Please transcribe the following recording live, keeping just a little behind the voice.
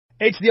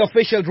It's the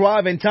official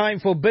drive and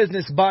time for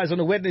Business Buzz on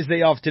a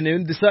Wednesday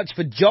afternoon. The search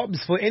for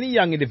jobs for any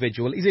young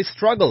individual is a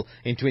struggle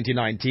in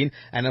 2019,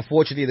 and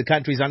unfortunately the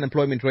country's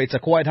unemployment rates are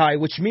quite high,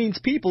 which means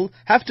people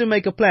have to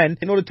make a plan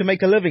in order to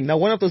make a living. Now,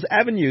 one of those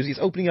avenues is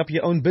opening up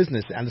your own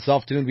business, and this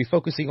afternoon we're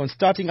focusing on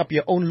starting up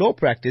your own law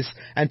practice.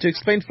 And to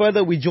explain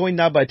further, we're joined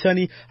now by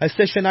attorney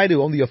Hasesha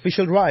Naidoo on the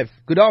official drive.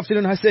 Good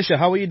afternoon, Hasesha.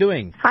 How are you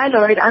doing? Hi,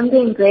 Lloyd. I'm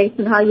doing great,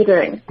 and how are you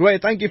doing?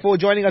 Great. Thank you for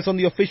joining us on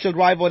the official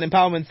drive on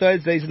Empowerment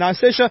Thursdays. Now,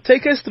 Hasesha,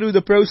 take us through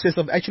the process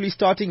of actually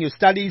starting your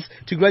studies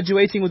to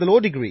graduating with a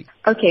law degree.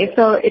 Okay,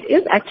 so it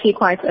is actually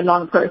quite a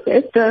long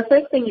process. The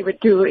first thing you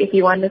would do if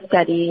you want to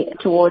study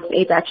towards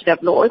a Bachelor of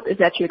Laws is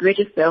that you would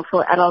register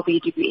for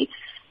LLB degree.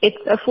 It's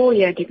a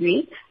 4-year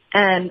degree,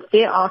 and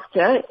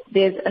thereafter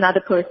there's another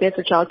process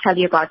which I'll tell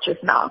you about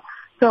just now.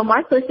 So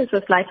my process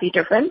was slightly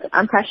different.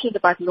 I'm passionate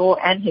about law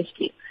and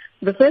history.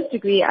 The first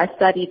degree I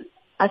started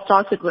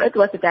with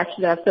was a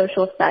Bachelor of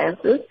Social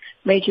Sciences,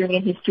 majoring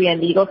in history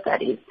and legal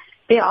studies.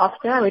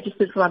 Thereafter, I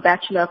registered for my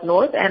Bachelor of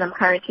Laws, and I'm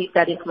currently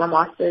studying for my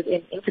Master's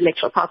in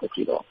Intellectual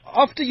Property Law.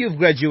 After you've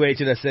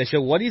graduated,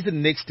 Hasesha, what is the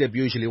next step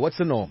usually? What's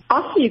the norm?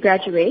 After you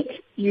graduate,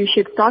 you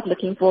should start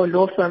looking for a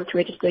law firm to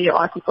register your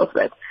articles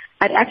with.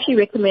 I'd actually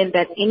recommend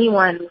that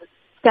anyone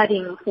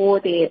studying for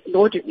their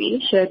law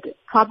degree should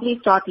probably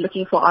start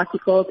looking for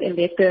articles in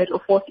their 3rd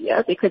or 4th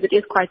year, because it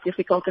is quite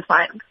difficult to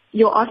find.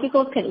 Your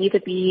articles can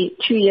either be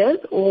 2 years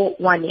or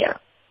 1 year.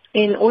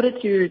 In order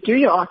to do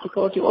your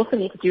articles, you also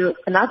need to do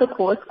another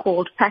course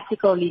called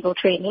Practical Legal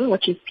Training,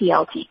 which is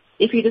PLT.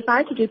 If you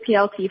decide to do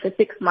PLT for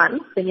 6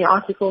 months, then your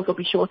articles will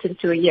be shortened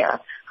to a year.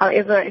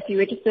 However, if you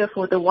register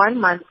for the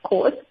 1-month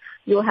course,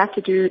 you'll have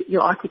to do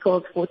your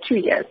articles for 2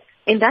 years.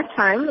 In that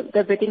time,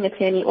 the bidding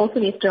attorney also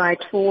needs to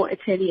write 4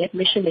 attorney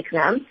admission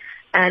exams,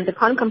 and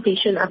upon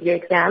completion of your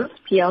exams,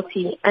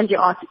 PLT, and your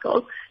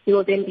articles, you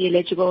will then be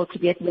eligible to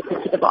be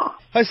admitted to the bar.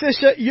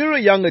 Hasesha, you're a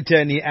young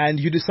attorney and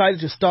you decided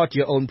to start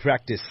your own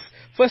practice.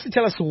 Firstly,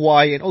 tell us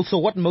why, and also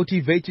what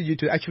motivated you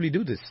to actually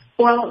do this?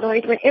 Well,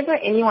 Lloyd, whenever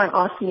anyone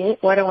asks me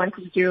what I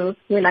wanted to do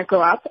when I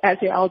grow up, as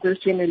your elders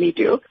generally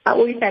do, I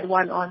always had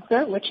one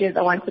answer, which is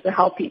I wanted to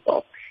help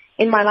people.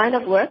 In my line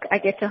of work, I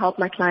get to help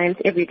my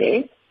clients every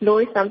day. Law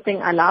is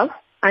something I love.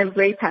 I'm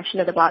very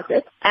passionate about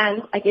it,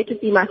 and I get to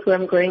see my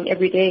firm growing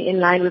every day in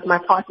line with my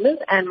partners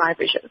and my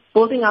vision.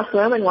 Building our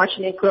firm and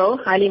watching it grow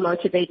highly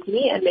motivates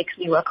me and makes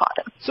me work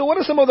harder. So what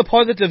are some of the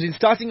positives in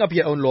starting up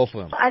your own law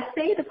firm? I'd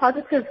say the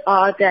positives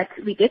are that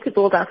we get to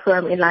build our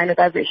firm in line with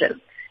our vision.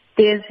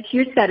 There's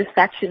huge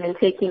satisfaction in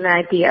taking an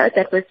idea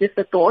that was just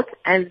a thought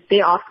and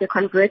thereafter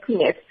converting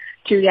it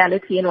to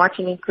reality and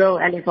watching it grow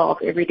and evolve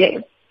every day.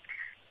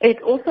 It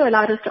also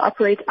allowed us to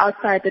operate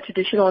outside the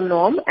traditional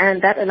norm,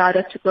 and that allowed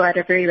us to grow at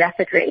a very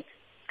rapid rate.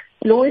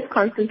 Law is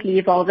constantly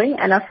evolving,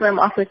 and our firm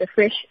offers a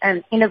fresh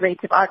and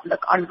innovative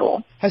outlook on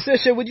law.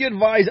 Hasesha, would you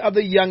advise other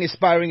young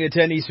aspiring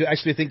attorneys to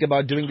actually think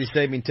about doing the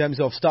same in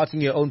terms of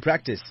starting your own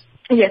practice?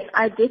 Yes,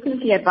 I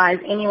definitely advise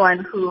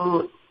anyone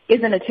who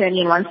is an attorney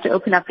and wants to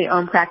open up their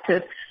own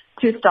practice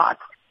to start.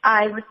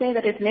 I would say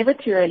that it's never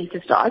too early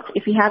to start.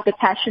 If you have the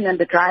passion and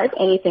the drive,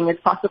 anything is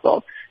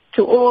possible.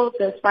 To all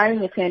the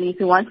aspiring attorneys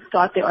who want to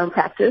start their own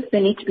practice,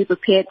 they need to be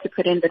prepared to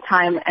put in the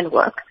time and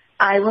work.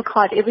 I work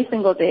hard every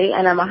single day,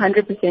 and I'm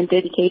 100%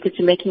 dedicated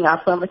to making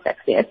our firm a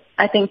success.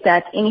 I think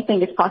that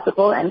anything is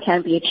possible and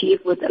can be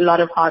achieved with a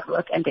lot of hard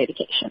work and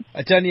dedication.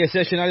 Attorney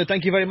Hasesha Naidoo,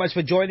 thank you very much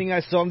for joining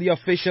us on the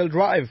official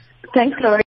drive. Thanks, Lloyd.